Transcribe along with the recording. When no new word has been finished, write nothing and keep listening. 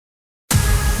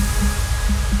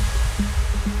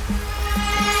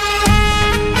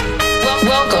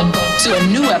Welcome to a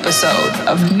new episode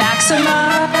of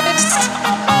Maxximize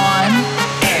On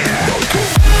Air.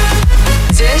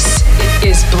 This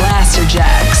is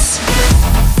Blasterjaxx,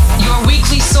 your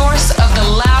weekly source of the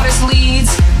loudest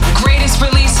leads, greatest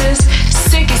releases,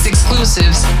 sickest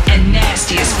exclusives, and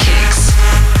nastiest kicks.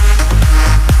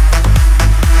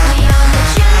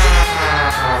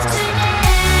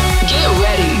 Get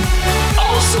ready,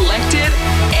 all selected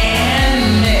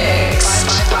and mixed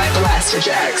by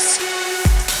Blasterjaxx.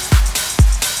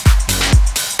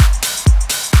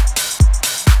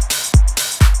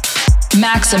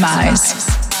 Maxximize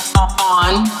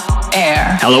On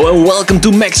Air. Hello and welcome to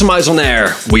Maxximize On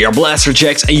Air. We are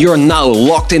Blasterjaxx and you're now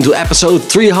locked into episode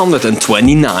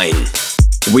 329.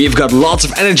 We've got lots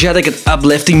of energetic and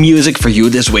uplifting music for you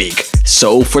this week.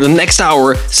 So for the next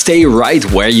hour, stay right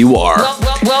where you are.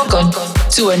 Welcome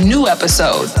to a new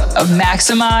episode of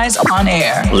Maxximize On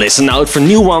Air. Listen out for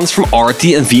new ones from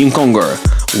RT and VM Conger,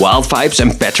 Wild Vibes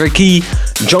and Patrick Key,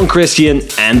 John Christian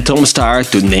and Tom Starr,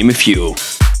 to name a few.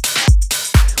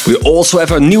 We also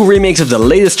have a new remix of the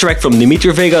latest track from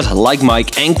Dimitri Vegas, Like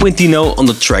Mike and Quintino on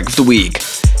the track of the week.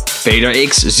 Vader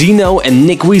X, Zeno and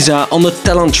Nick Wiza on the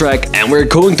talent track, and we're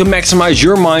going to maximize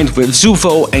your mind with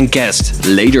Zufo and Guest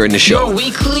later in the show. Your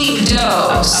weekly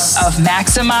dose of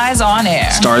Maxximize On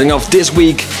Air. Starting off this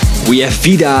week, we have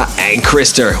Vida and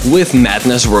Krister with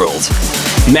Madness World.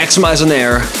 Maxximize On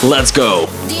Air, let's go.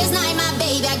 This night, my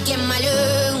baby, I get my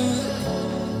love.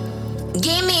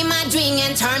 Give me my drink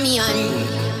and turn me on.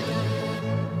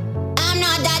 I'm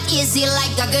not that easy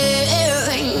like a girl.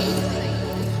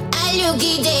 A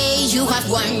lucky day you have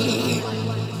won.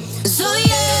 So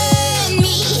you and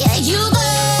me, you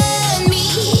got me.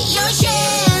 Your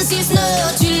chance is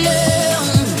not to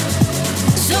learn.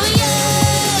 So you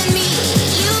and me,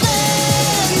 you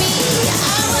got me. I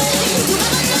want to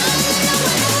have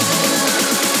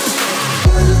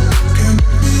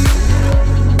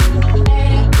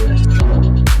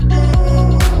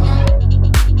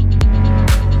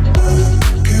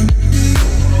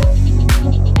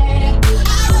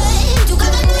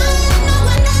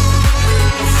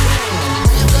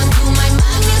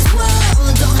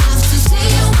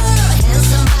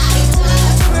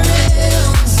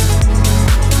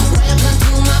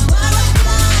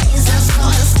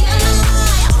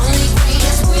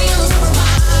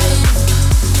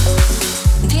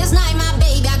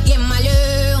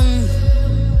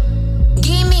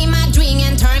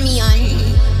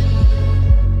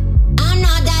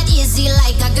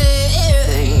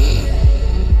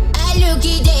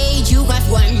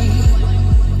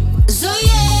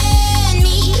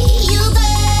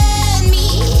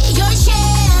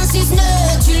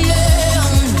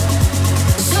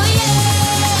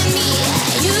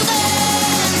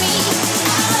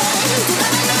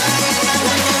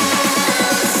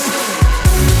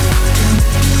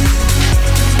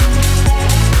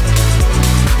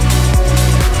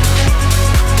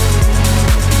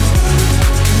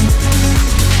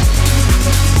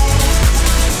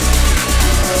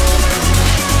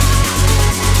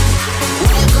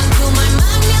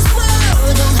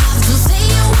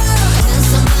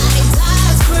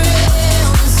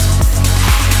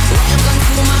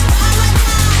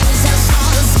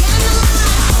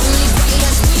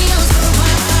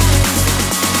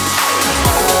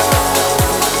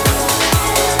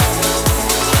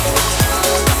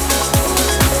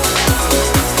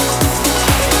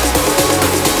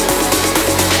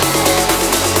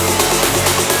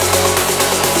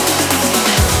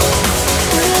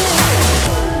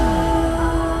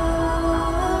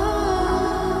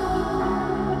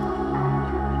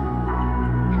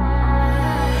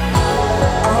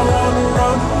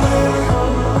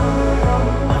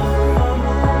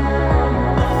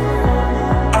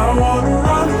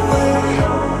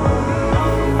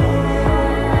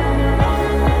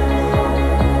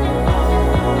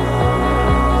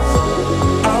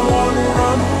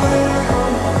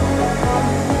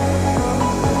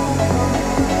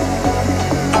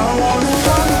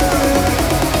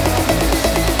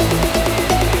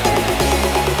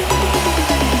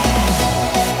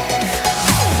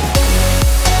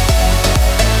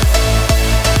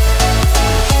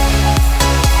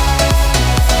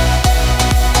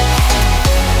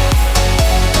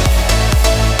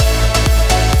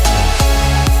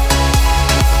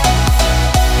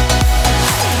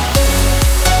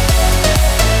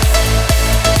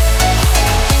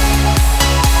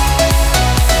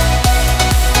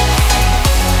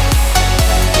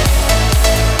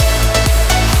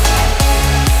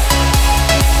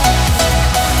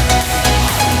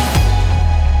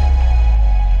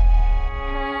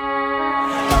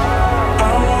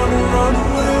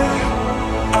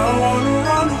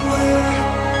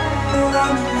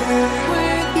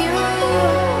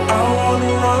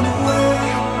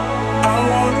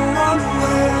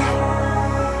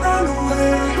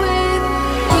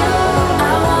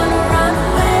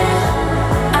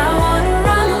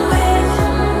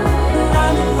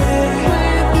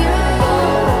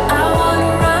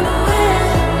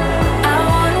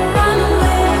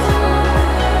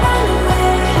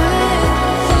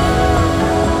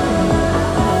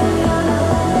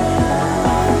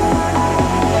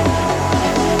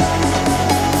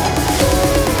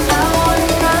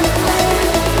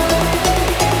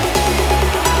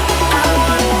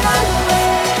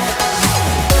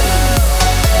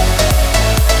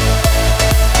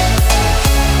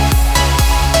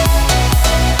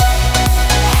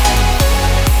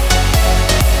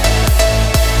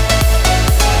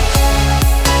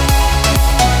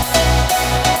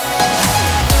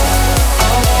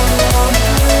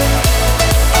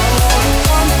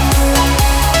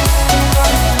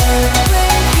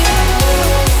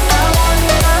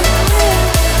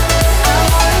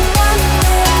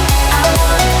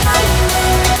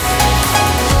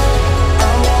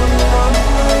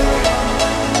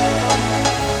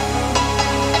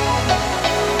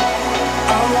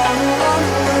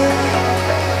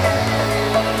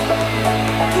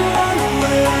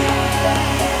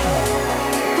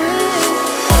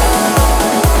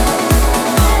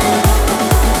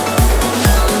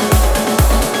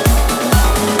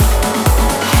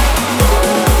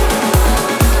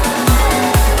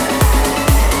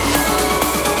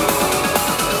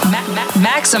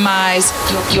Maxximize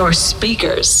your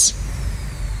speakers.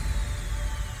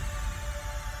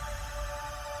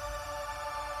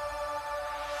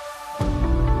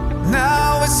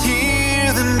 Now it's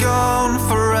here, then gone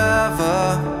forever.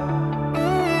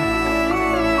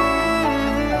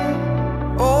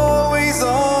 Always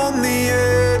on the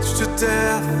edge to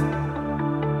death.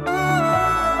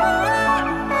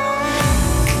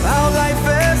 Our life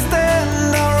is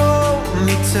then our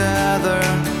only tether.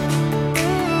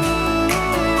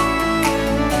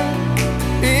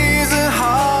 Is a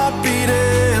heartbeat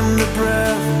in the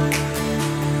breath.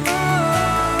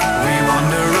 We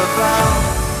wander about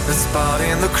the spot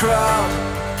in the crowd.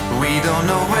 We don't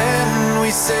know when we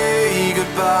say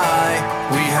goodbye.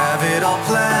 We have it all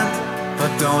planned, but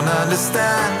don't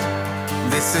understand.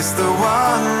 This is the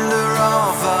wonder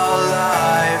of our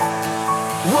life.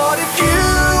 What if you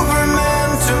were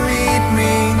meant to meet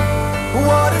me?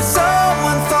 What if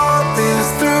someone thought this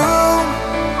through?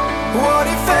 What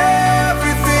if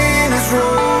everything is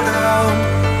rolled out?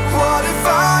 What if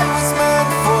I was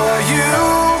meant for you?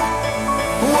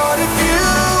 What if you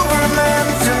were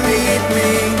meant to meet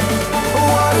me?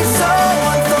 What if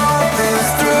someone thought this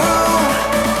through?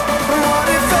 What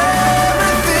if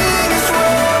everything is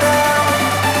rolled out?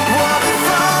 What if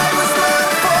I was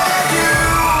meant for you?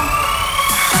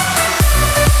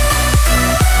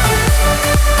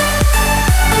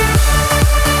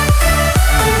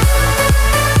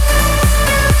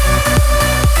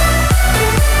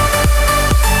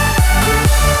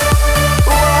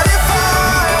 What if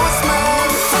I was meant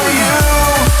for you?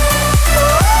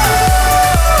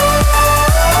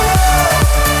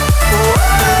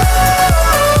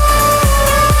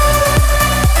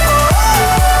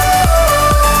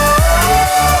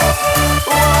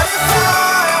 What if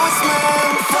I was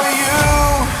meant for you?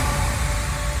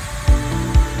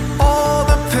 All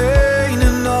the pain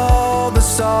and all the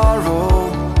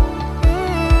sorrow,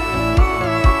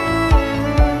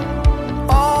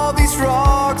 all these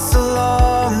rocks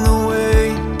along the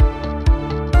way.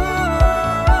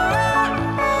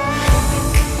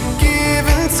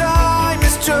 Given time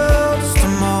is just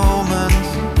a moment.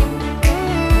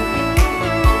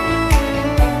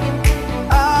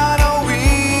 I know we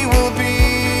will be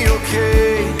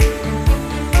okay.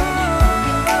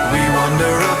 We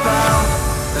wander about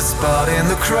the spot in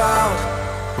the crowd.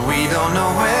 We don't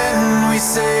know when we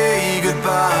say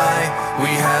goodbye.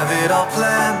 We have it all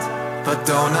planned, but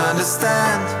don't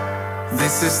understand.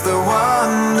 This is the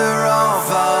wonder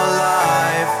of our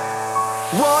life.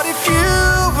 What if you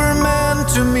were meant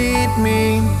to meet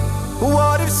me?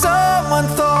 What if someone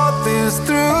thought this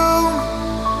through?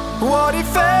 What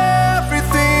if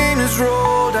everything is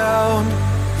rolled out?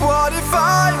 What if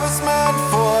I was meant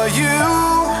for you?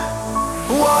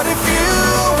 What if you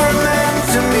were meant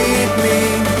to meet me?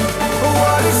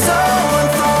 What if someone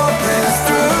thought this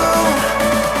through?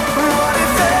 What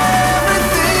if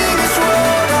everything is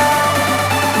rolled out?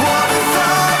 What if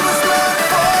I was meant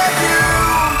for you?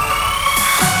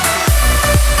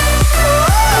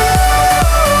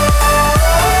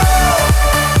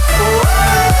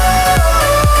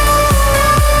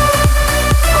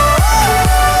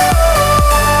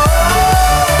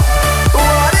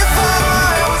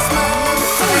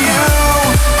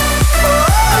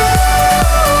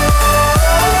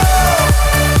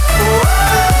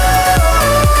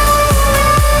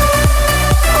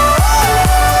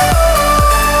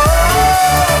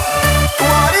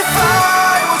 What if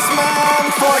I was meant for you? What if I was meant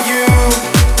for you?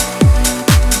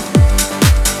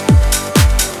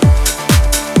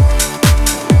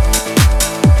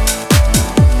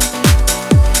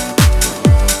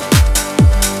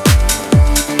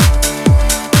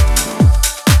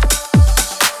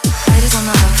 I just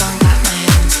wanna have fun, clap my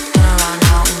hands, turn around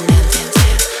now and dance, dance,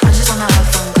 dance. I just wanna have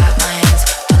fun, clap my hands,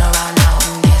 turn around now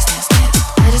and dance, dance, dance.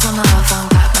 I just wanna have fun,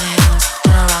 clap my hands,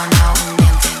 turn around now and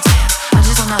dance, dance, dance. I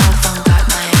just wanna have fun, clap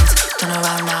my hands, turn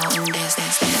around now and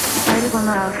dance,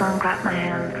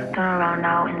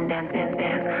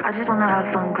 dance, dance. I just wanna have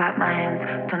fun, clap my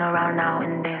hands, turn around now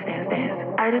and dance, dance, dance.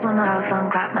 I just wanna have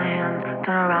fun, clap my hands,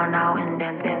 turn around now and dance, dance, dance. I just wanna have fun, clap my hands, turn around now and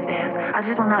dance, dance, dance. I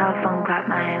just wanna have fun, clap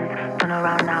my hands, turn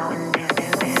around now and dance, dance, dance.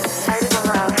 I just wanna have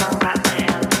fun, clap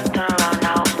my hands, turn around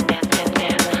now and dance, dance,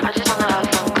 dance. I just wanna have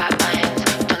fun, clap my hands,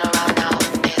 turn around now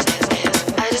and dance, dance,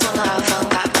 dance. I just wanna have fun,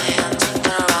 clap my hands,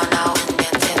 turn around now and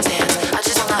dance, dance, dance. I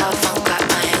just wanna have fun, clap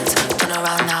my hands, turn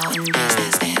around now and dance,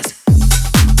 dance, dance.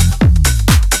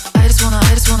 I just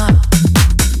wanna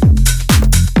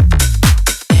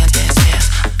dance, dance, dance.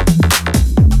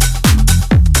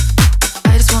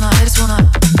 I just wanna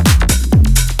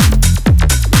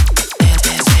dance,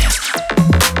 dance, dance.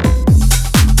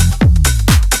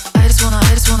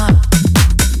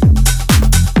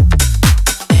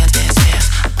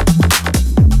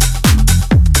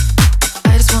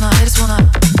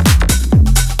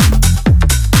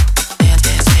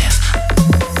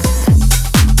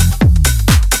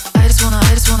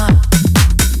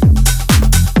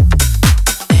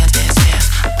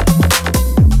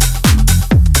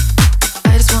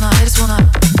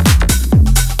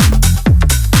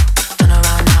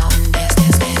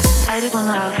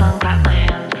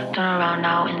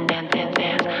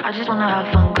 I just wanna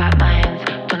have fun, clap my hands,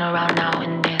 turn around now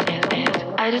and dance, dance, dance.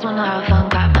 I just wanna have fun,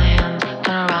 clap my hands,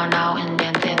 turn around now and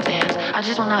dance, dance, dance. I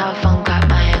just wanna have fun, clap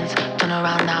my hands, turn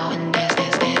around now and dance,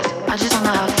 dance, dance. I just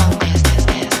wanna have fun, dance, dance,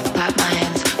 dance, clap my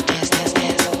hands, dance, dance,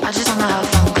 dance. I just wanna have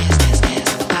fun, dance, dance, dance,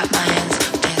 clap my hands,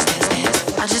 dance, dance,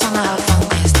 dance. I just wanna have fun,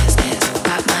 dance, dance, dance,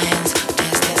 clap my hands,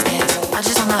 dance, dance, dance. I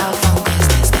just wanna have fun, dance,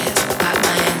 dance, dance, clap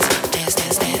my hands, dance,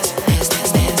 dance, dance, dance,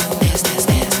 dance, dance, dance, dance,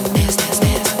 dance, dance, dance,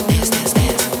 dance, dance, dance,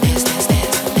 dance.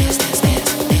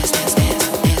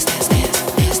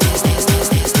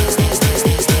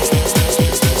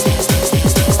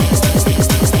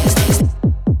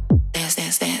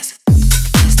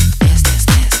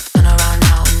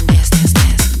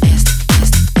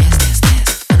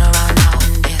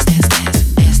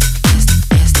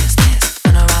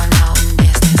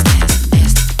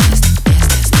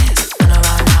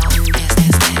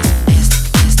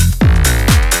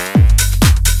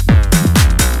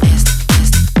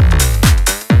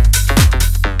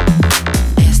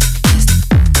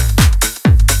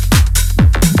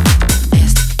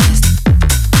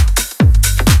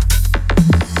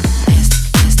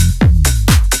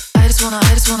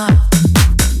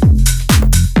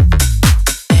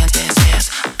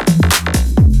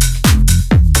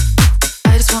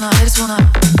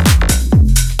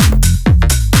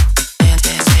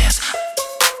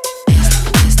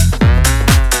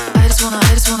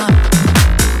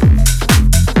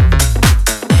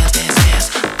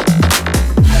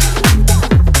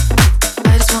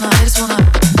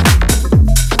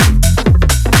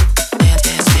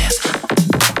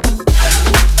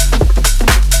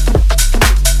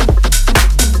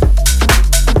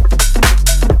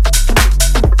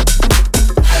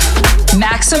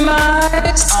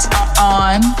 Maxximize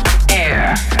On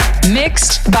Air.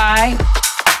 Mixed by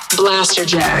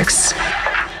Blasterjaxx.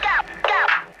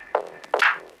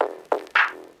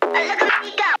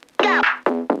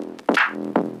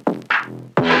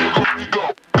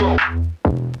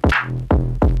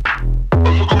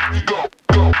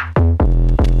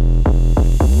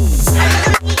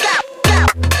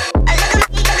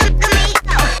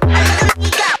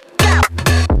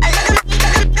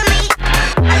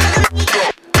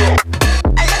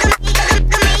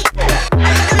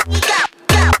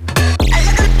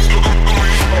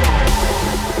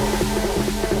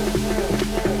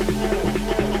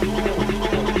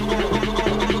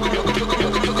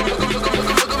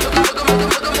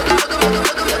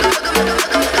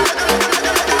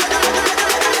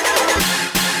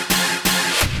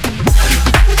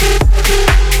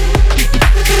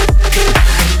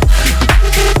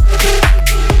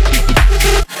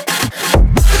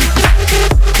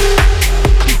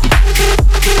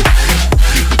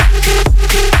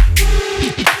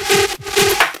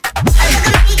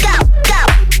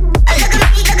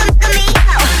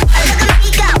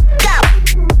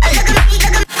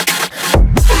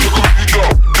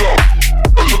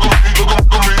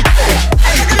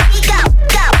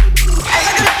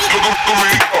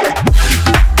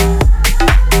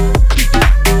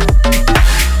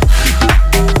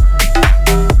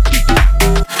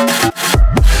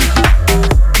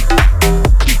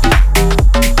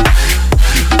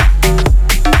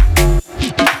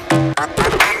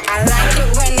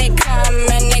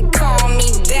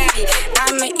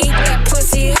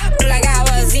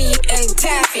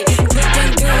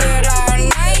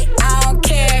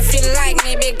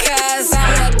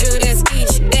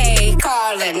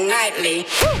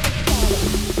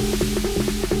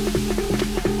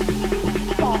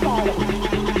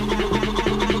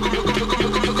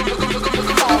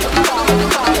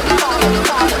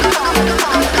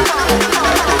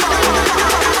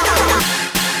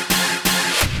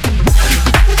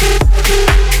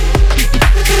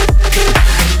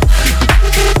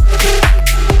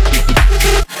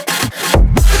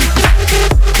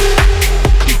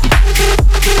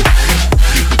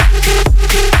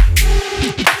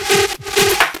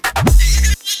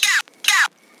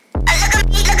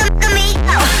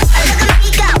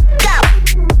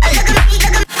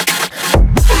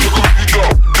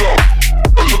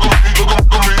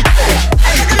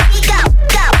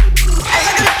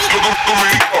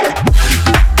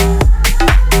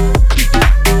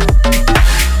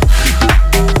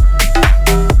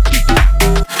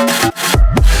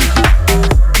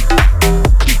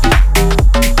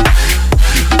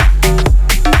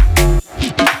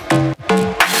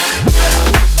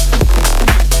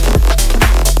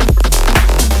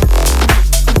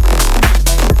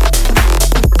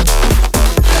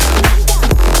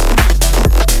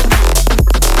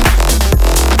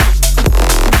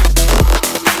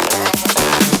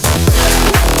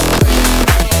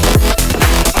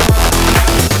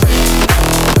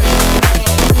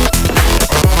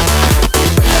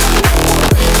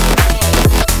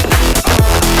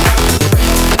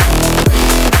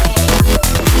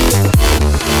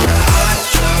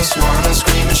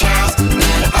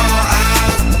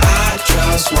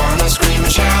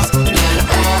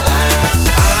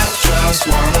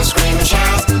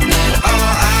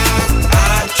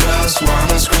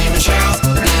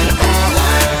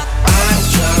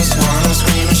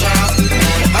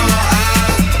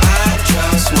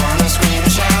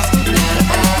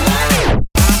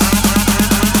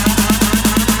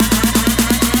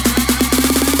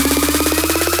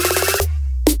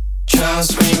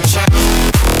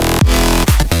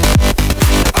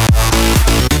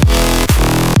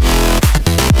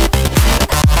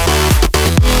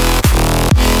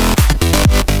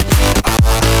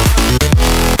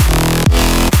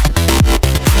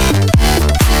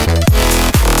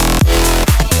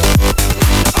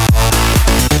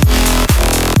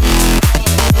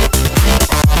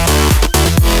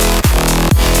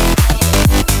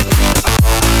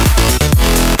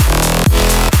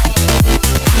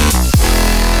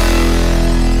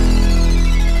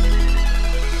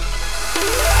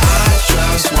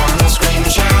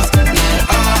 shout. Let it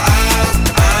all out.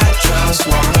 I just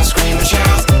wanna scream and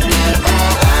shout. Let it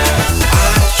all out.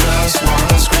 I just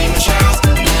wanna scream and shout.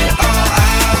 Let it all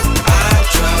out. I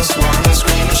just wanna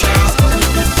scream and shout.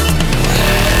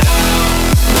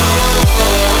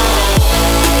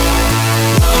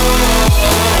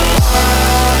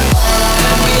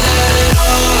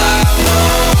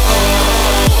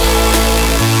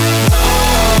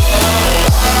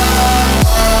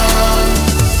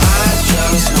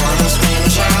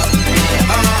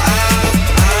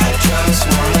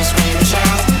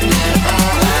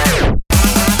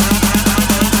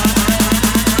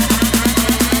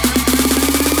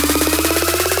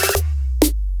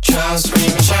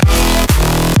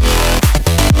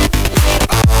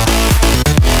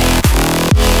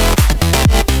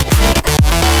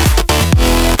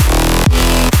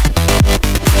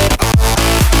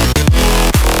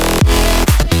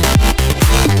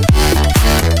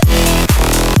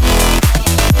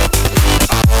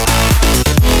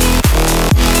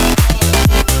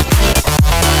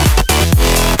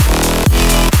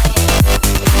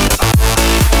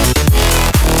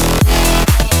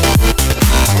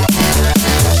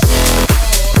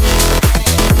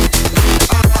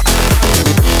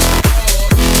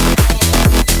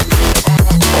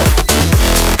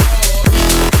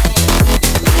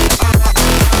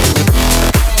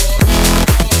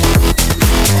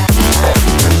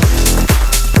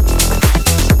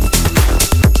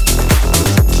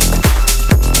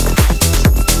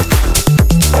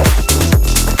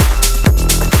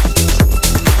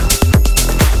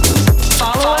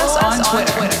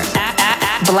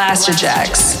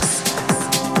 Blasterjaxx.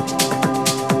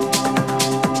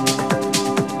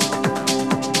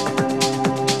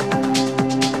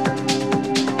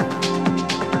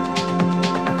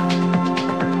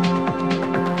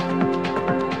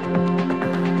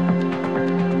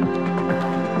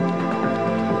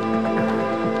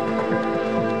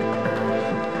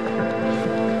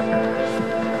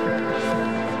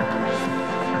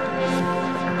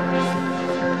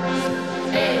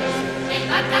 Hey,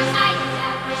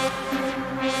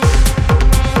 hey,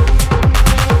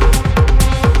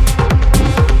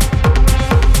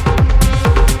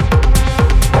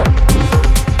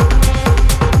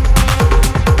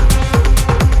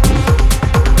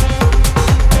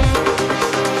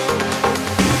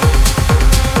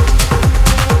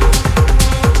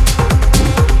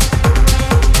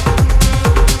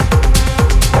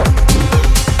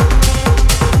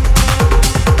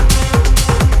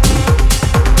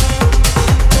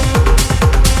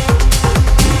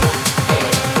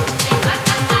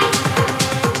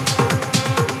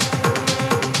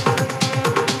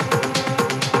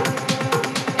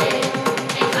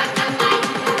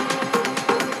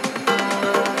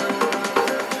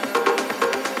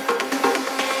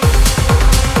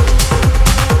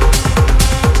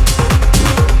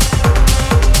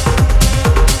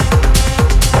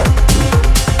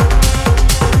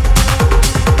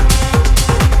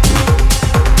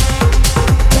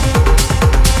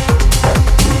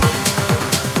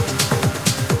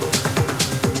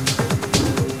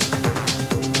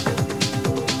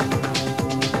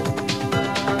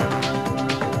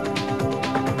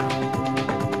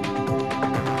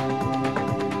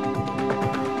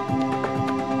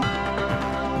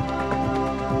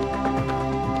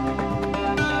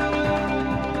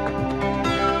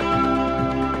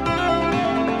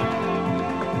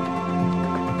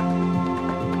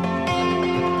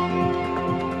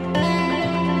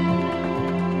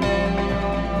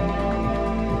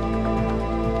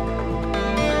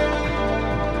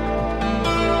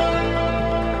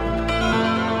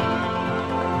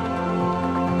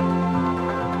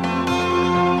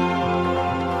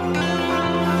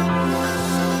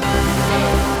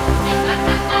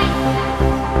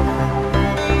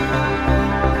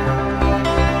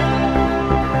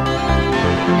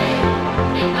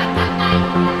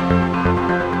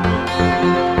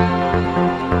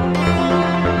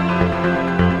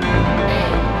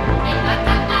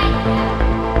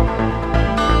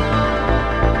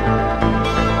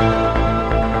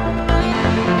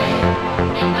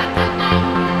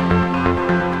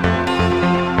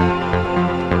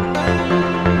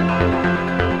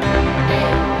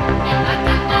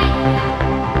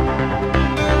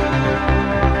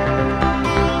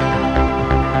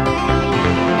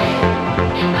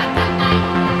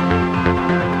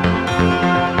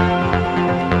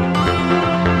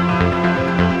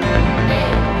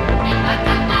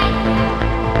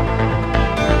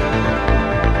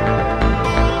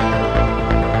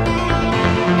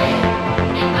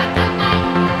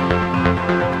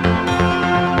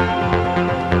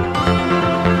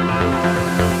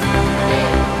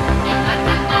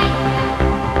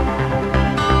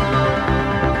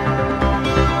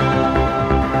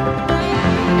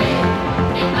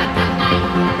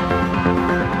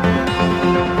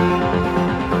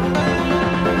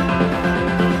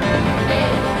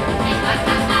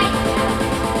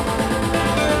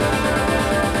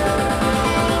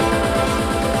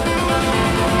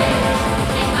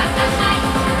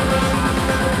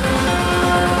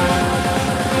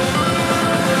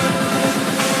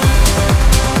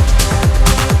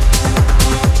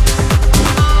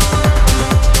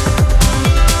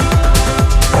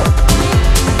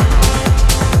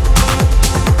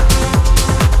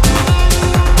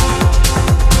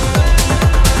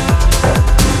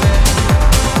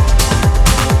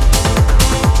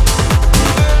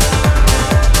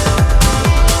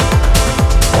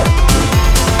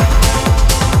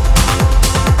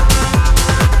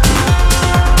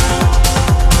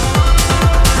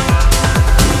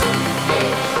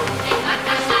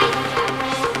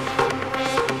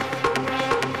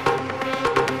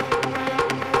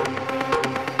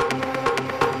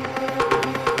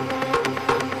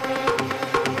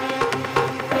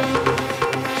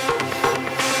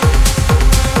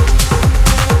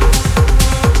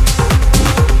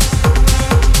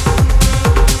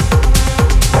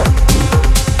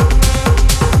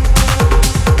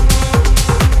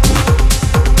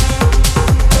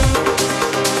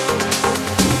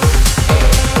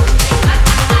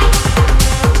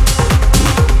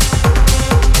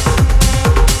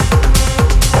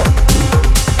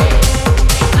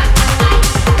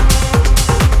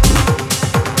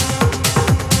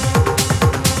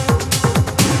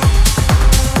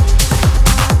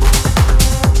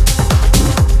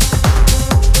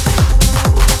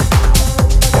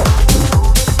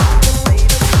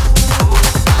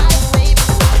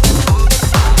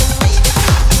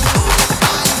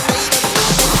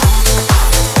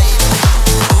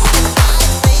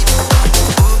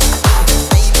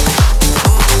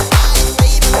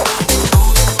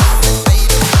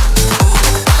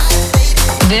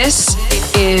 This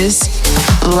is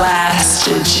Blasterjaxx.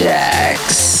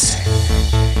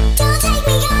 Don't take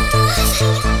me off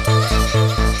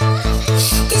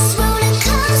this roller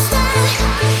coaster.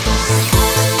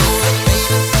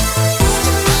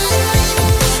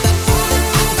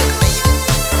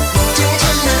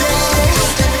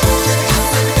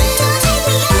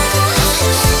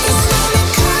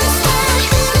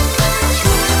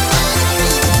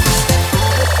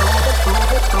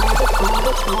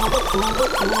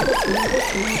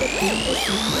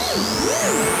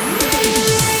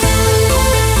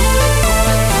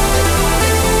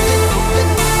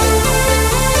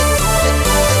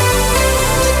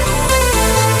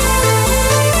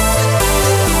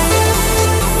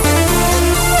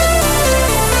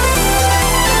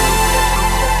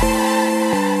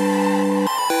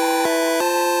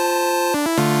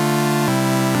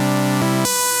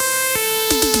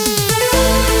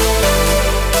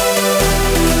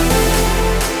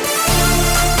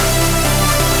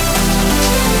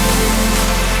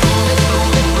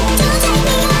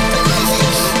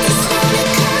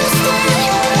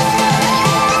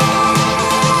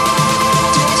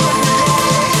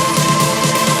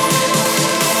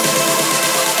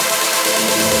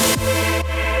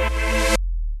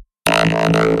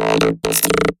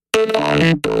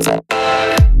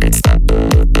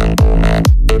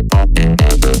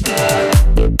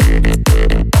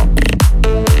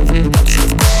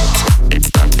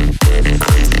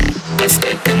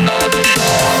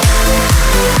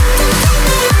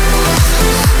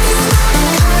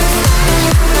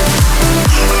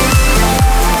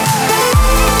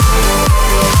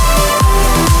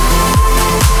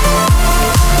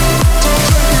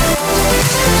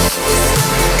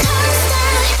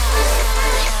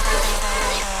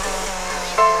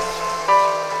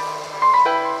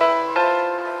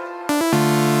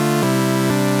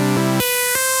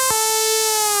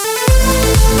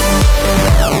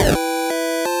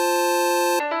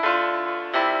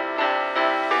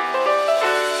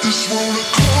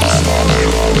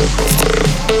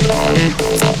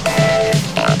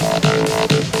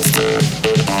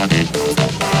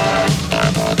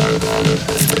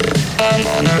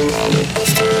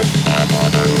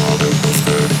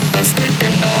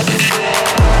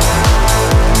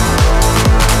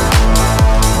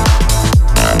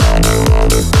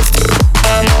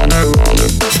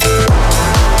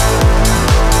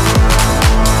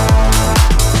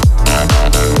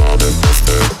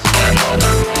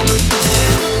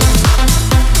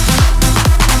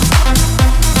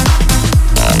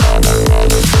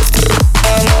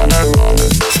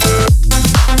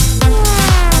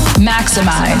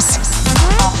 Maxximize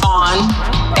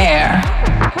On Air.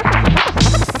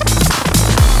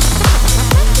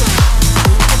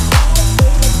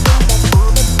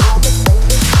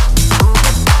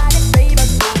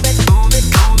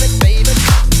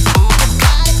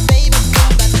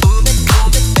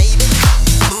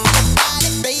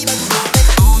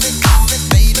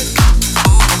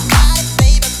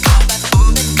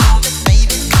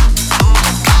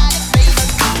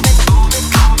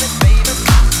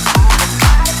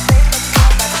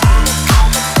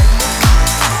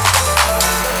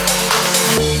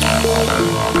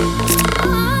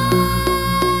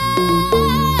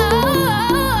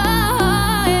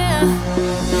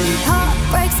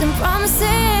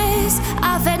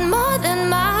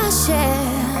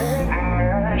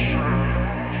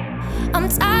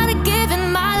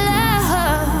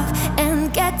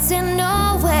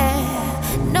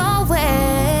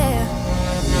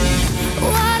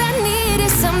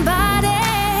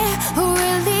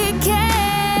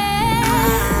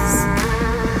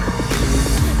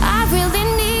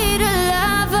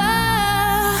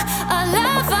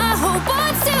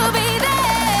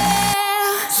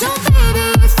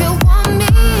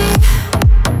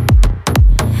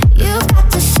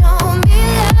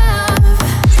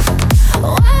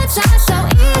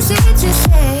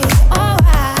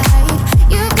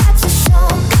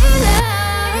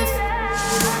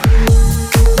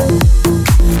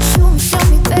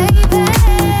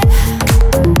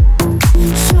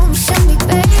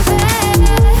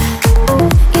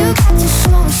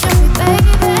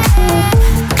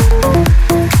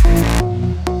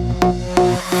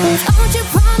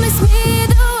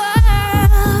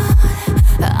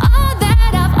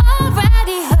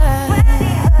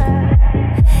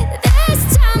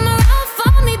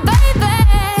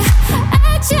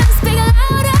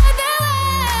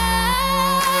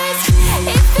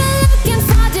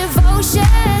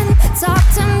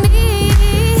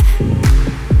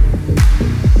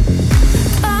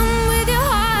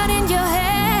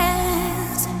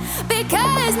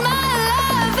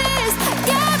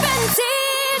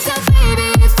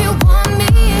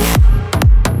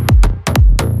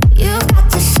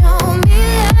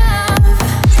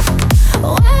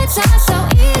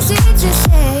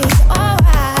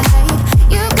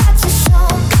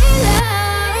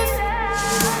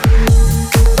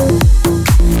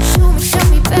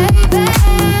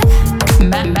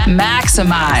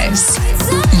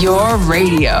 Maxximize your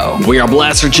radio. We are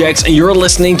Blasterjaxx and you're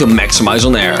listening to Maxximize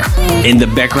On Air. In the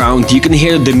background you can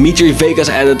hear Dimitri Vegas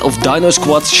edit of Dino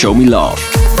Squad's Show Me Love.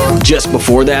 Just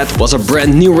before that was a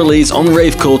brand new release on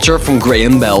rave culture from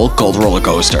Graham Bell called Roller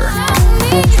Coaster.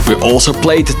 We also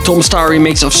played the Tom Starr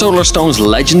remix of Solarstone's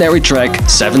legendary track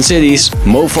 7 Cities,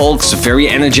 Mo Folk's very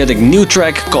energetic new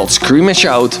track called Scream and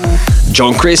Shout,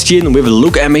 John Christian with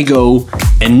Look At Me Go,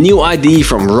 and new ID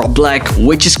from Rob Black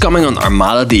which is coming on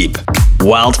Armada Deep.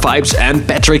 Wild Vibes and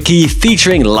Patrick Key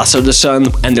featuring Lasso the Sun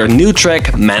and their new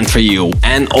track Meant For You,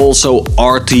 and also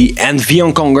RT and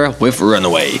Vion Conger with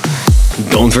Runaway.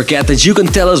 Don't forget that you can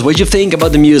tell us what you think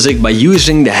about the music by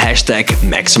using the hashtag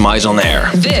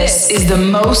MaxximizeOnAir. This is the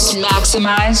most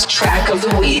maximized track of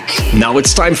the week. Now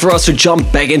it's time for us to jump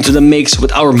back into the mix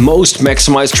with our most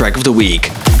maximized track of the week.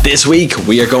 This week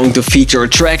we are going to feature a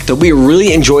track that we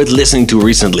really enjoyed listening to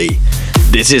recently.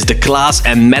 This is the Klaas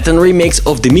and Matten remix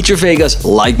of Dimitri Vegas,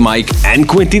 Like Mike and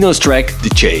Quintino's track The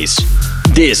Chase.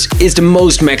 This is the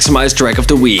most maximized track of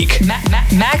the week.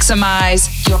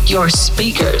 Maximize your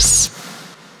speakers.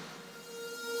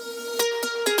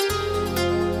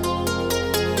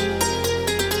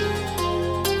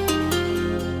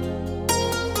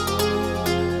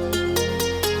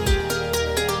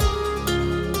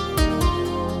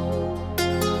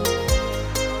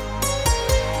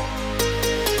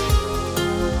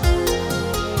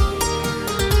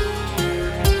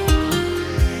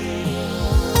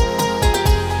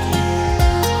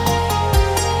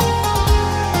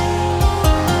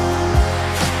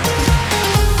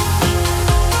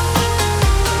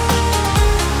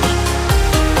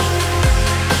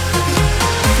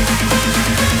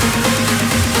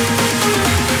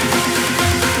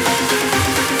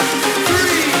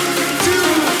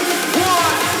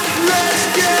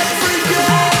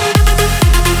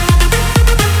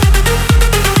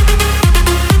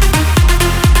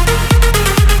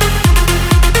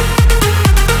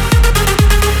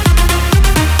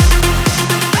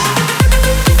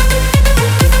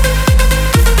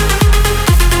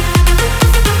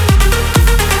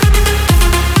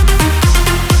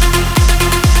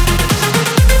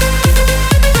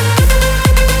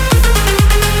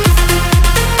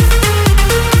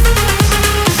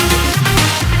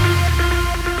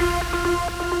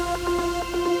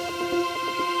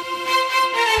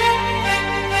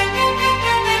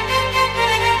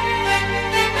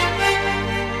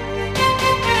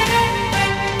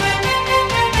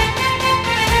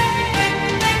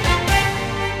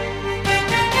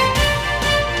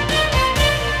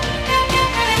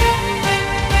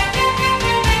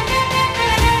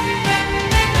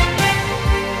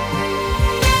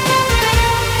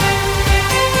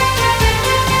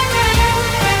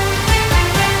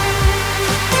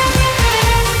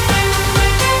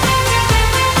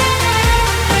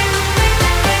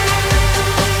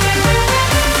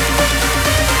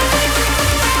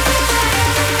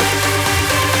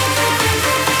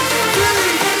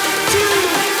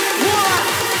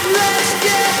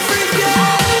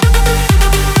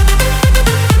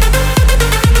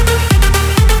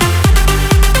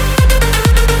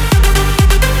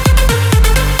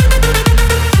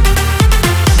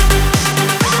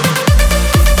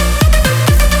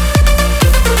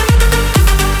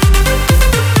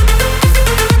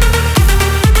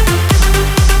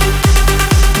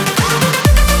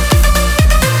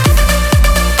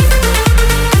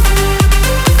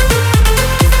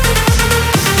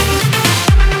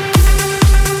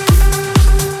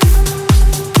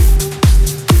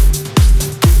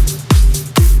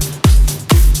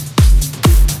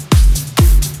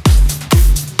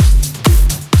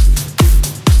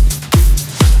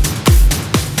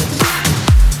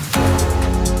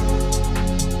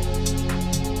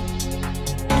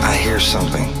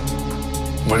 Something.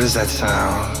 What is that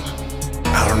sound?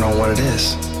 I don't know what it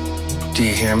is. Do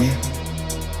you hear me?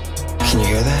 Can you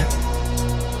hear that?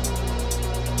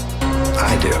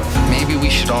 I do. Maybe we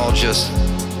should all just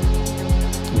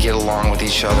get along with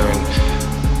each other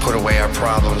and put away our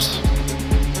problems.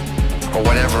 Or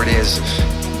whatever it is.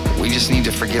 We just need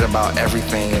to forget about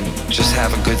everything and just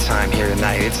have a good time here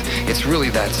tonight. It's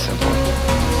really that simple.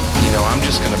 You know, I'm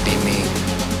just gonna be me.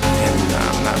 And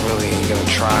I'm not really gonna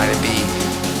try to be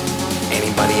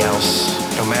anybody else.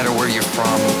 No matter where you're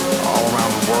from, all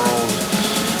around the world,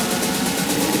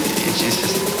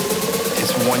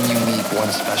 it's one unique, one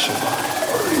special vibe.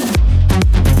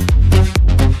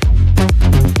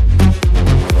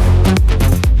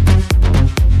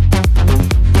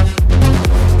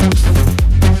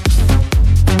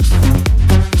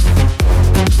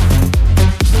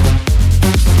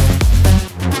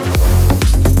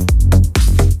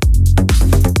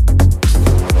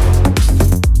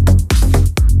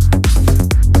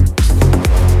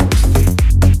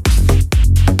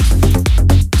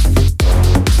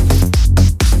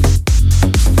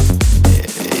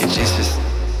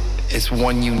 It's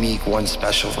one unique, one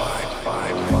special vibe.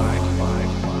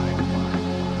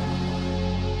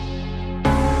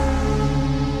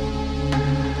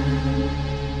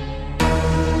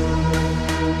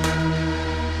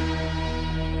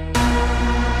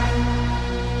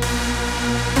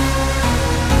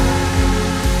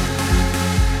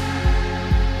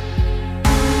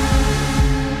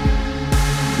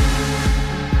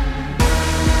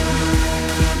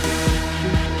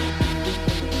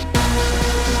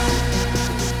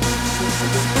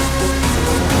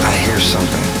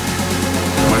 Something.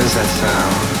 What is that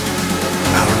sound?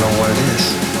 I don't know what it is.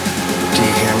 Do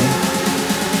you hear me?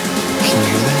 Can you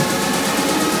hear that?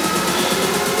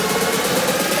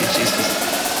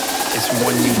 It's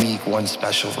one unique, one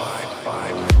special vibe.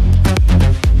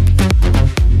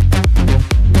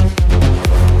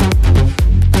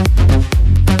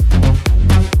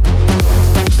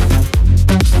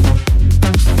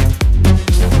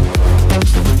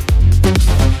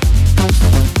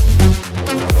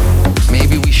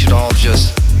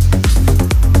 Just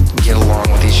get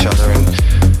along with each other and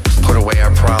put away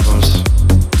our problems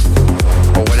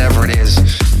or whatever it is.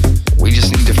 We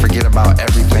just need to forget about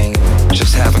everything,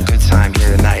 just have a good time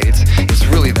here tonight. It's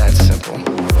really that simple.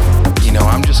 You know,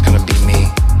 I'm just gonna be me,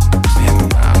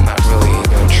 and I'm not really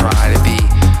gonna try to be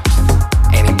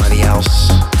anybody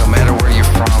else. No matter where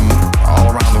you're from,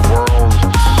 all around the world,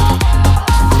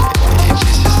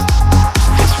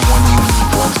 it's one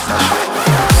unique, one special.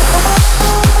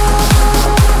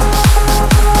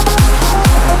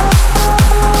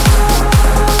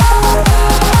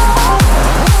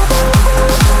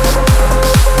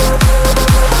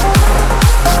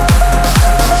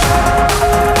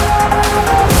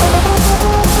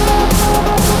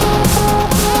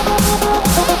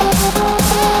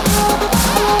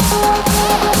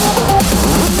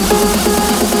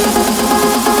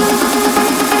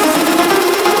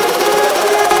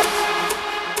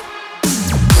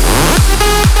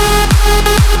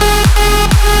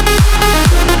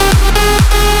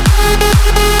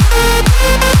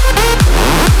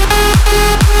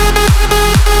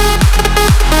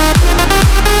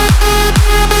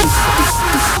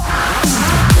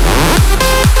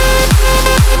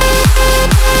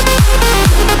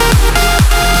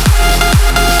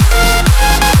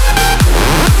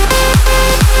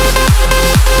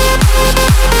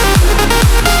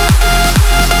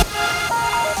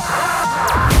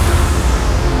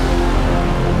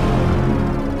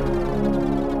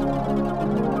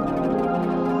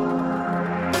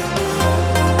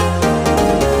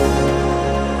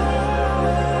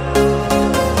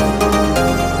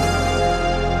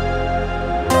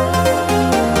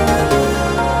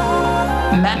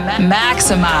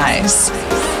 Maxximize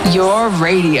your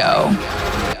radio.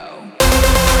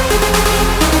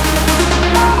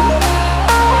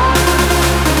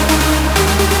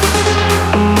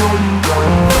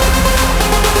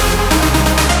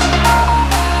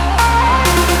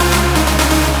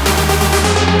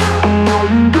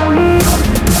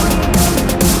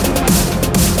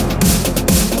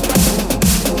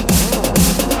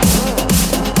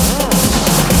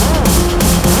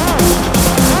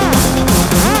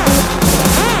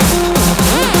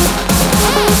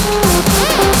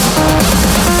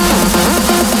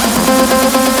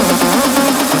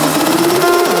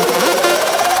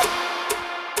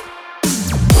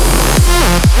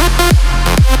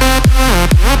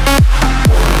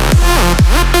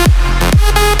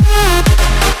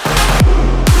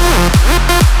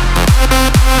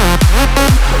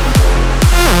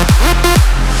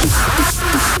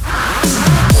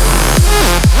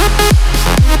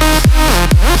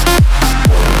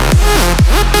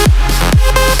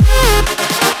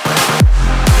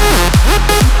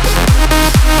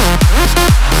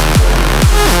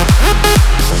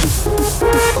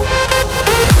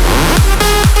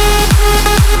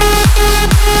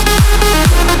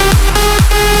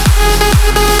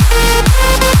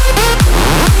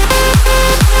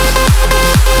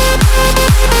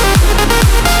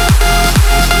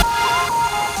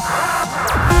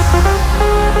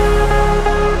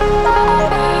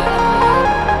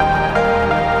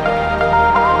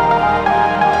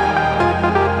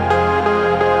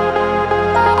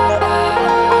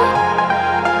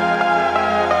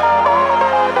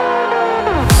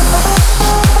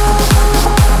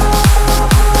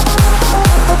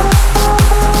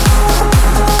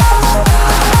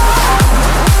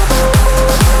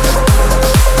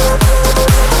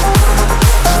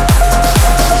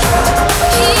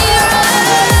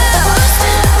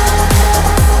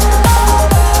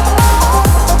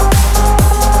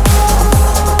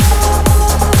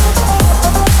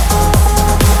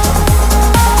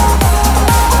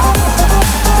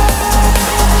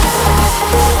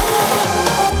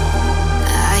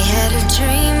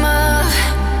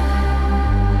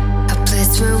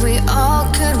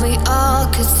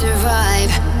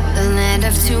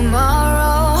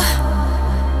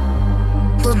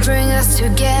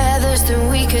 together so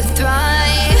we could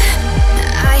thrive.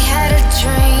 I had a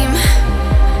dream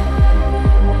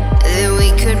that we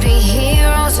could be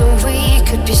heroes and we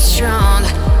could be strong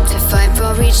to fight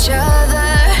for each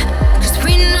other, 'cause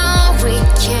we know we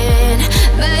can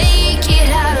make it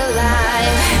out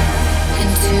alive.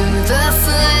 Into the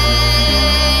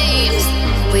flames,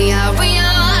 we are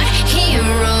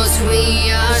heroes,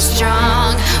 we are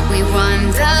strong, we won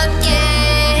the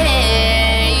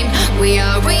game. We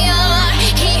are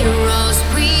heroes,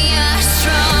 we are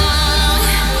strong.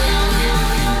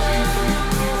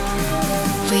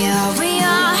 We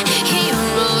are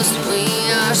heroes, we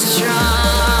are strong.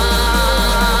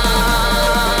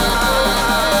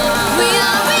 We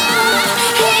are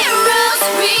heroes,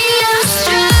 we are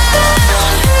strong.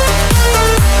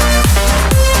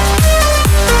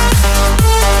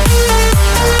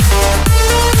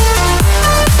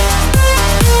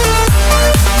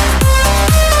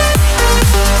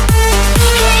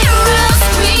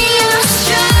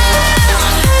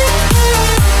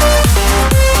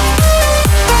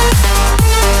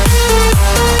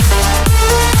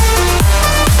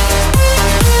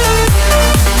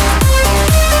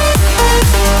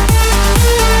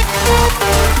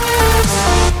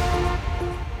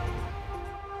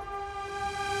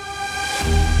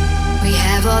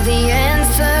 All the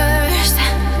answers,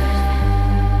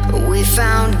 we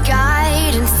found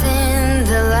guidance in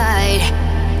the light.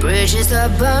 Bridges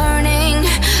are burning,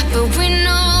 but we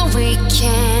know we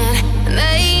can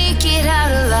make it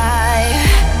out alive.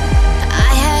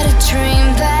 I had a dream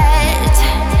that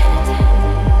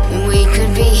we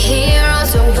could be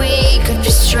heroes and we could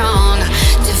be strong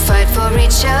to fight for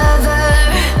each other.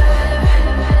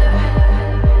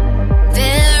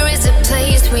 There is a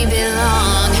place we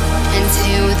belong.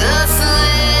 Into the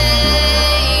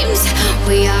flames,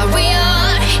 we are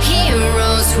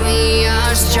heroes, we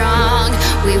are strong,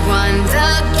 we won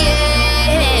the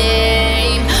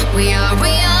game. We are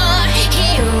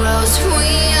heroes,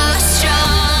 we are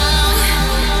strong.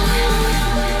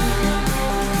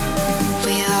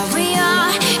 We are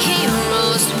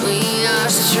heroes, we are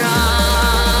strong.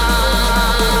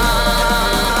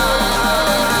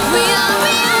 We are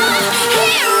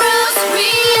heroes, we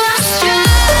are strong.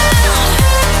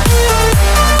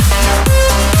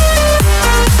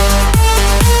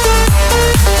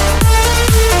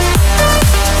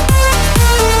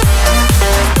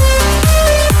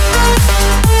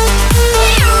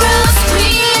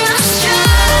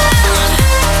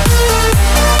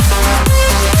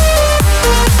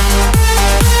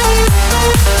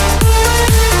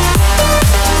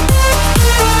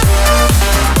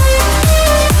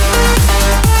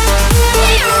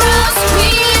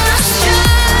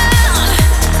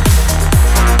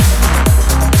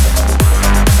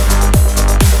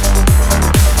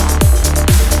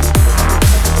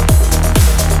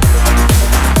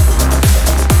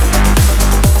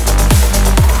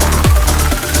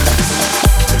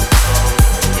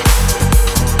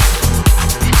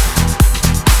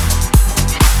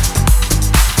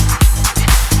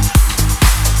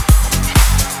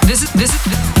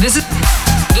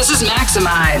 This is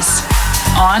Maxximize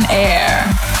On Air.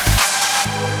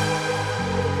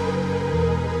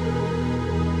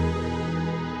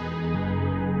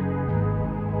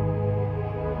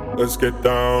 Let's get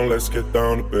down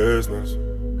to business.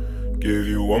 Give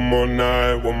you one more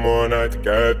night to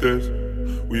get this.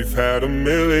 We've had a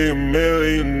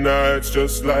million nights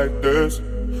just like this.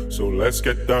 So let's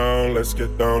get down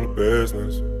to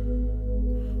business.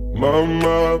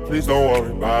 Mama, please don't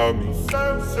worry about me,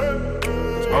 'cause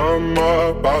I'm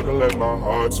about to let my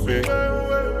heart speak.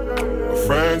 My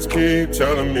friends keep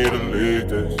telling me to leave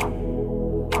this.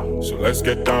 So let's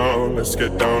get down to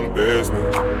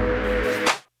business.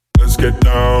 Let's get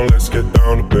down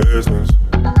to business.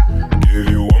 Give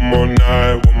you one more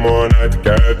night to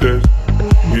get this.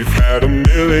 We've had a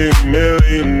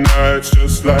million nights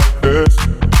just like this.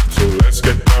 So let's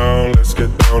get down to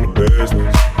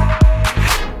business.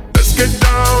 Let's get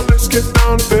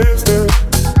down to business.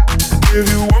 Give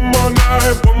you one more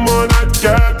night to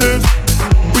get this.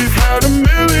 We've had a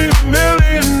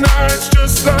million nights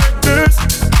just like this.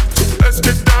 So let's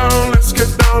get down to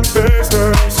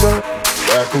business.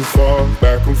 Back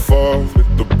and forth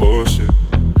with the bullshit.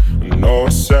 I know I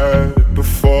said it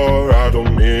before, I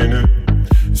don't mean it.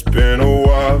 It's been a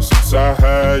while since I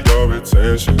had your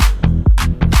attention,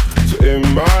 so it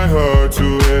might hurt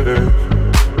to hit it.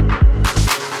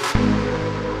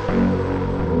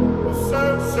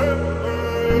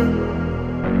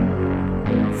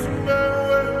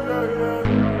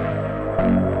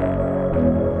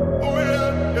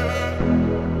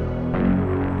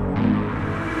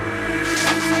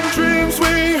 Dreams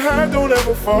we had don't won't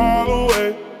ever fall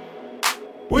away.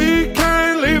 We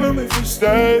can't leave them if we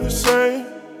stay the same.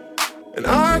 And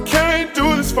I can't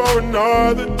do this for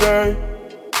another day.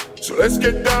 So let's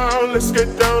get down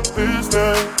to business.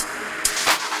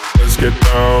 Let's get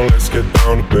down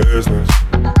to business.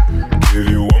 Give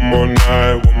you one more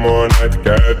night to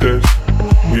get this.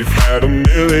 We've had a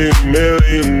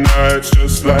million nights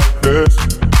just like this.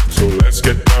 So let's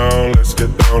get down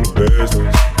to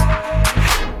business.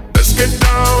 Let's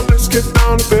get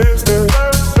down to business.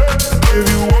 Give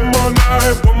you one more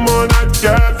night to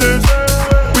get this.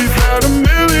 We've had a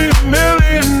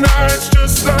million nights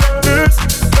just like this.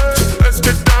 So let's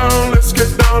get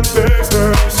down to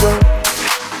business.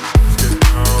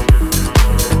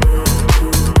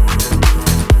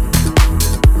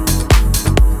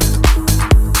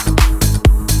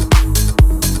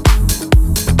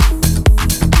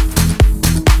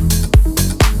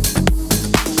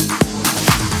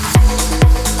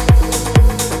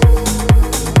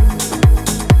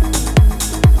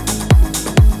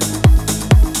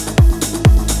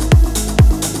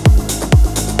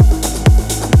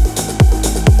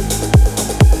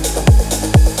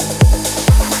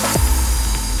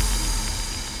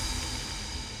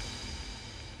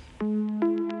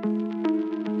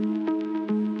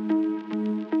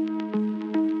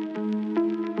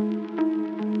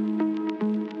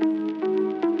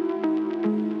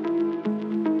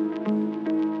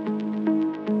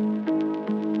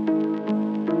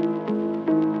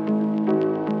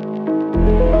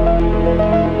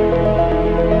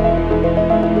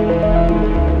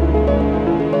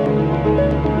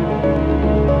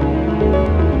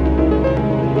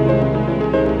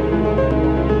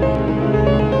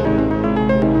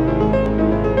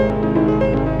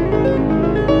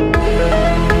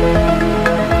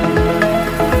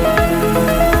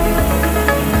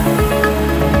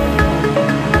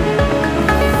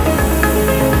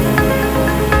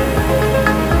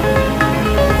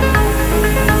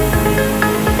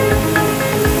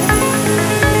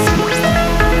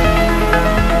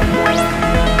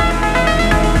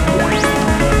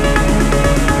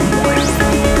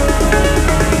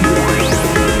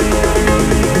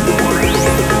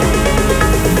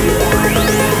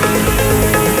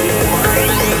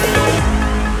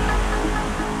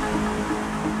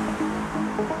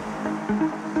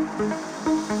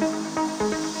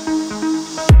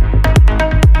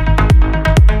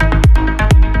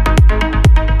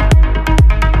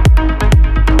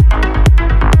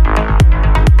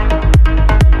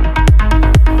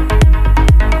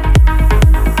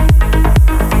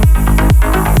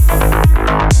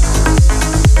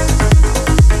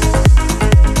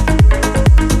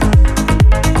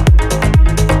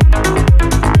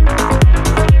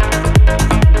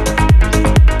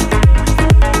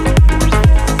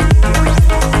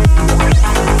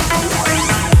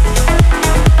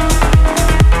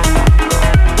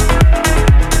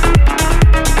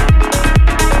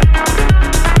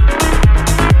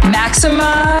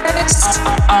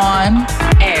 On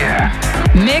Air.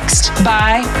 Mixed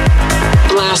by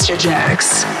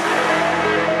Blasterjaxx.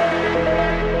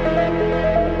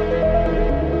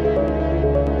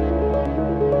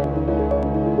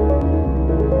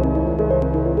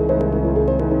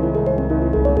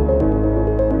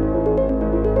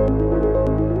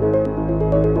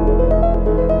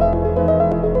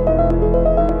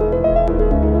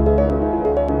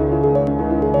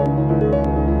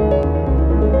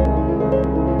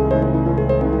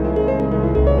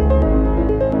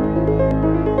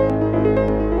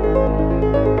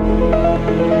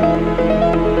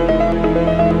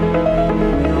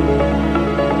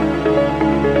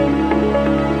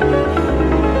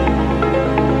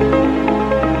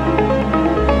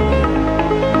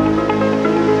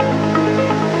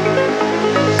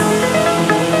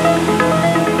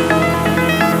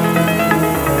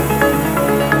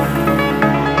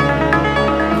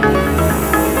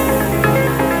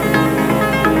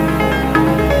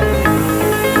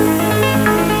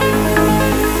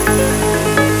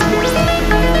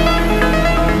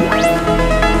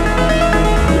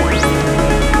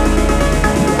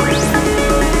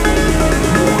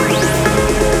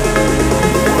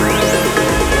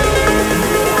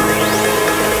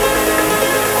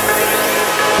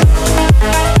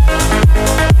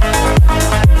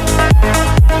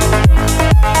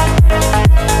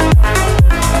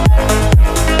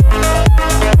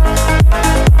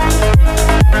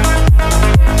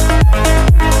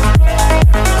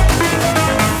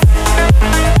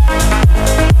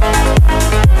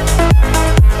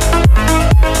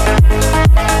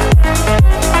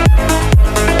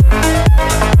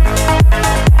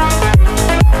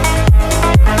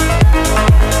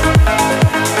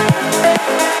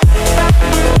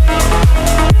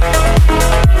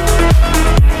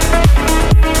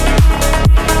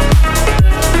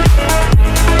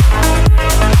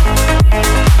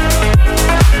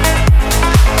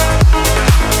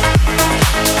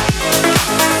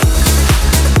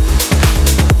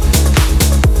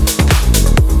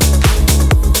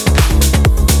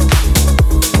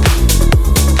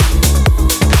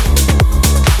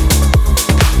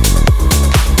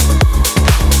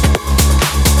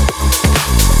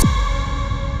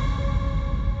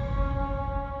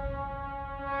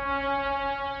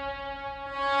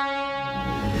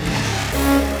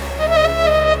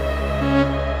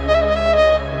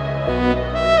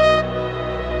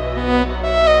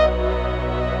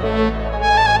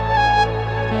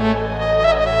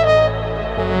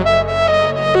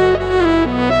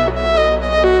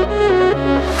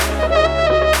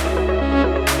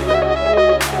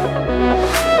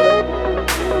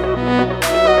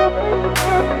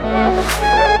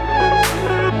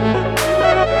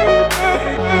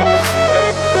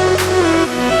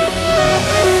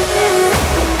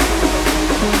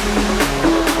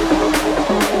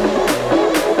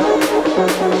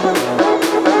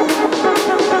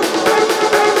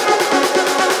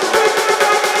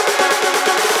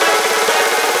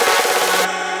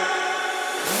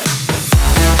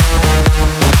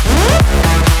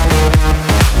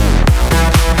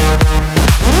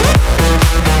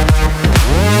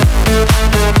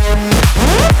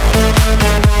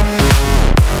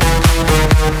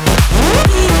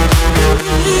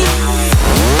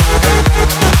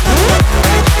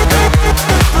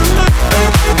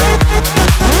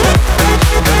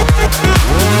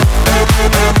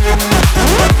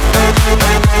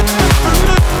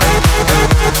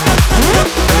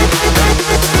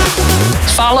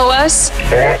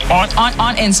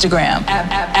 on Instagram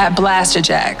at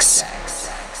Blasterjaxx.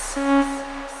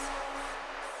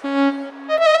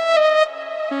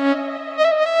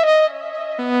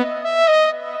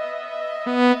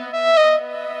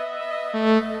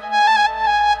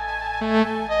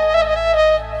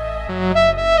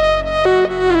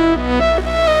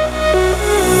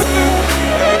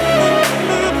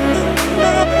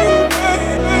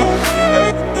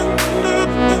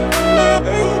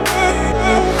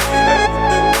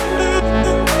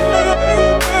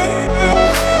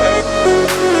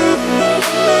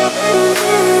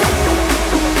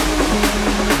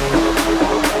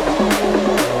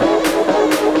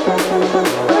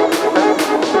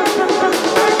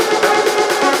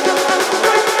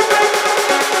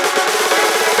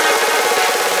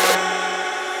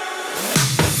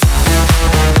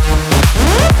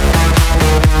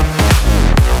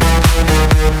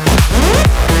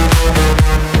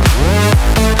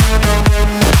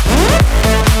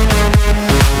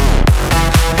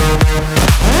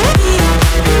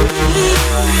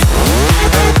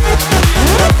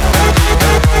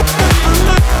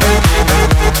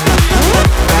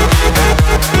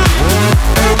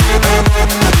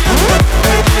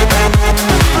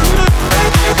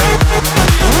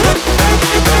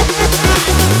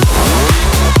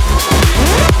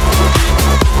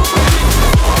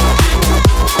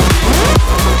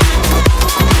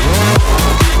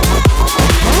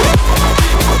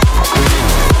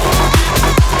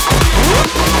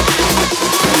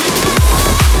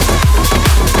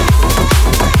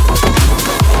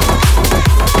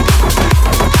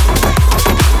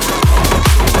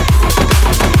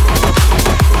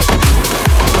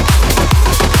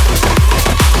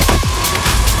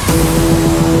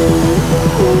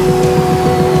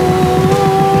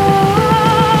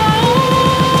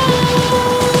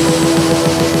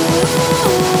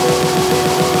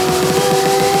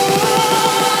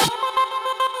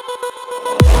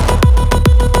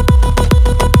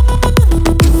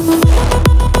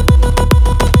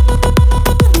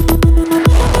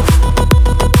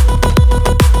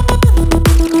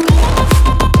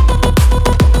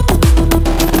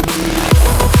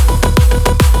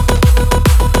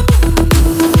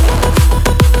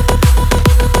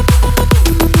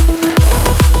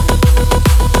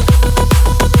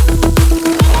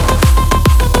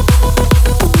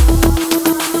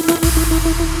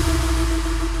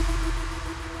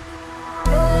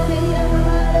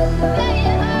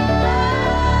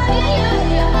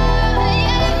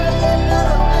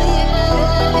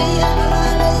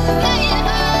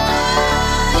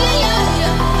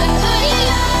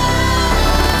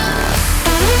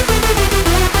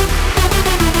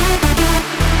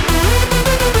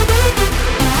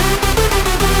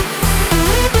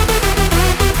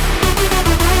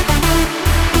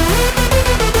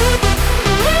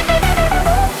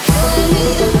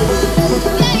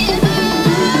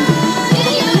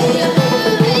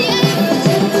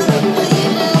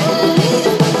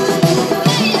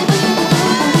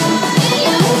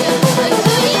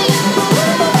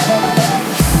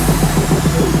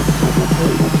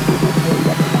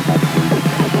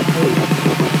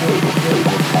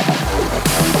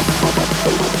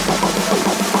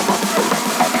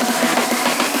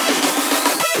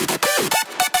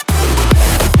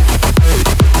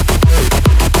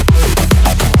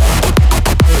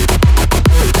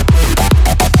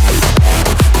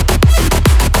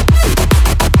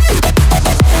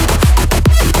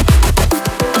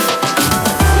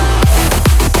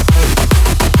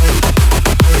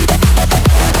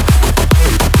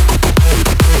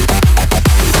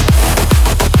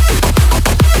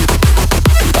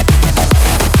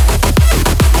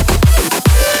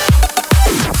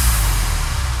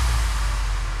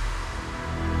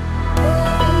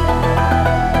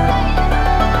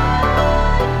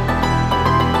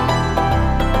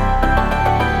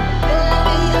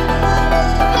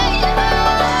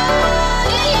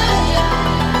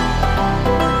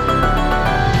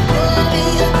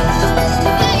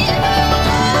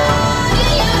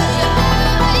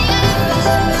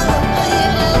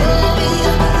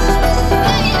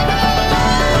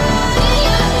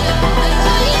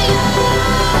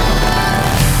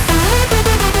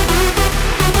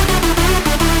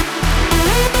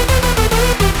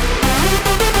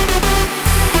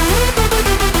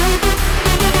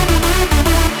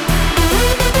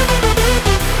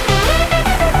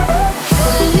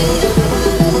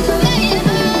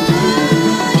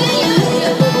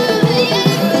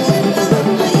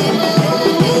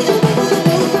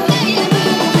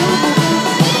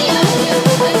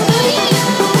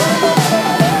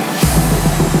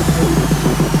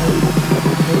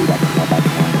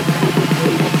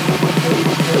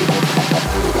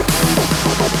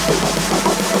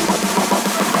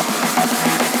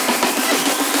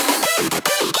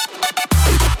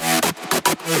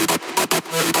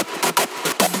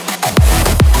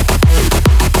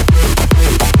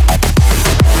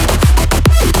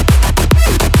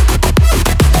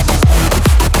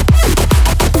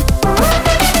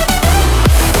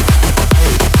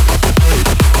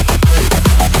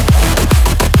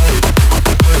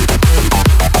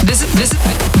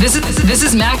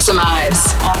 is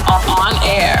Maxximize on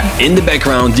Air. In the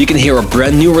background, you can hear a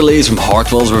brand new release from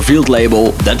Hartwell's Revealed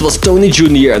label. That was Tony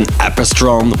Jr. and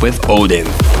Epistron with Odin.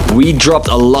 We dropped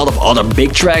a lot of other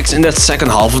big tracks in that second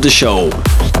half of the show.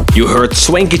 You heard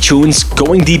Swanky Tunes,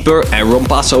 Going Deeper and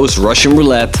Rompasso's Russian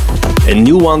Roulette. A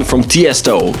new one from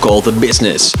Tiesto called The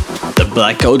Business. The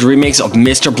Black Coat remix of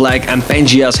Mr. Black and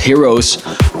Pangea's Heroes,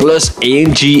 plus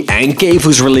A&G and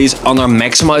Kevu's release on our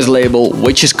Maxximize label,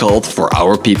 which is called For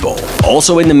Our People.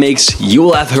 Also in the mix, you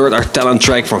will have heard our talent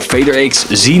track from Fader X,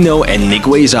 Zeno and Nick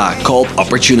Weza called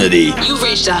Opportunity. You've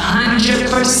reached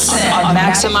 100% on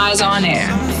Maxximize On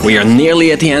Air. We are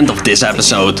nearly at the end of this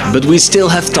episode, but we still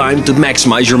have time to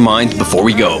maximize your mind before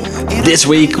we go. This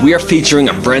week we are featuring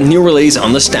a brand new release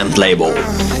on the Stamped label.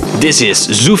 This is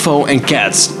Zufo and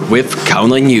Cats with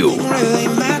Count on You.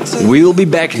 We will be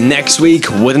back next week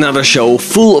with another show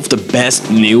full of the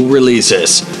best new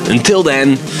releases. Until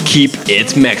then, keep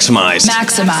it maximized.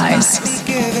 Maxximize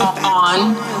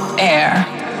on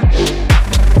Air.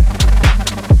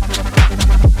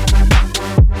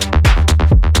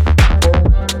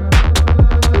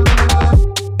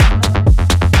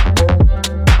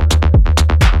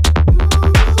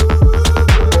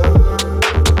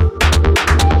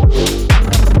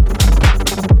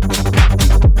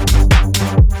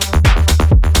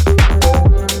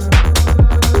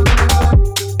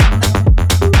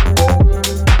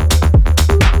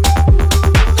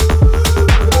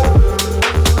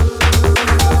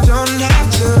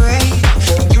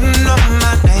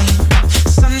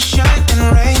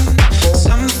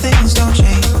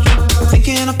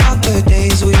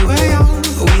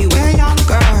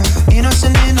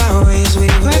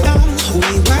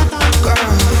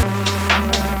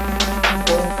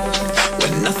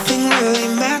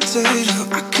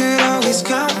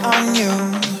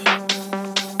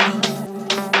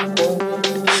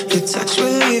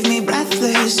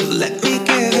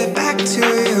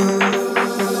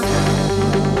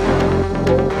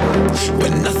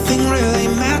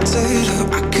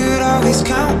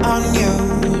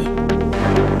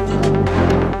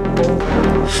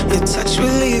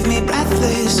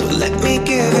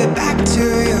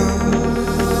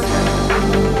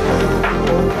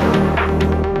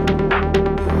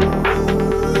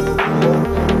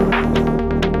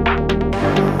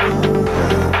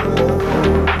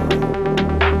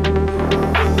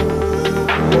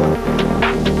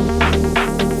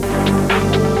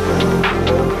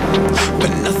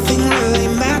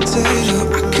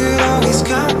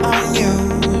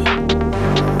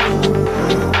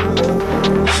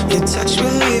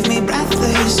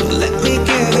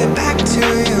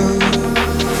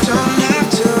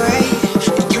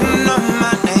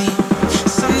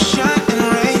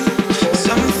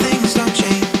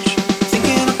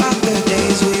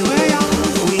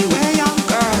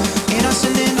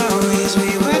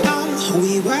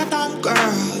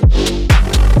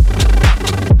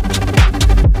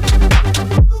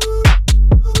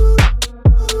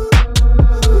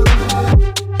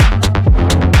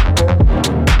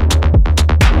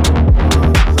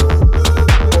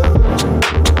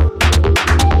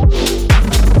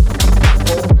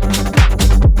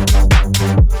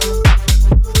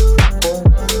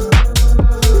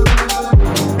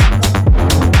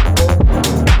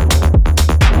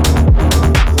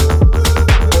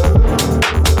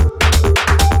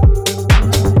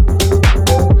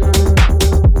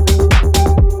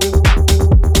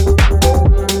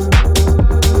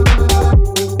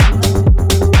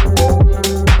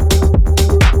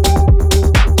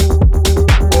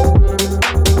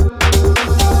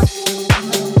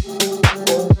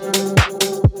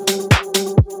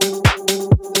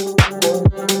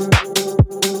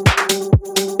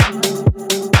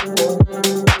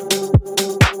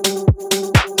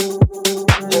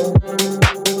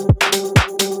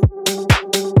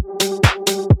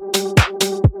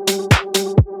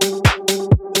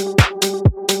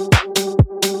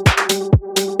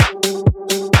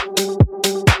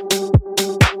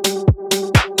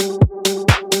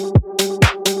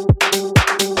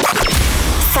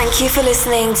 Thank you for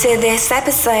listening to this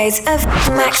episode of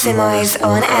Maxximize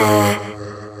On Air.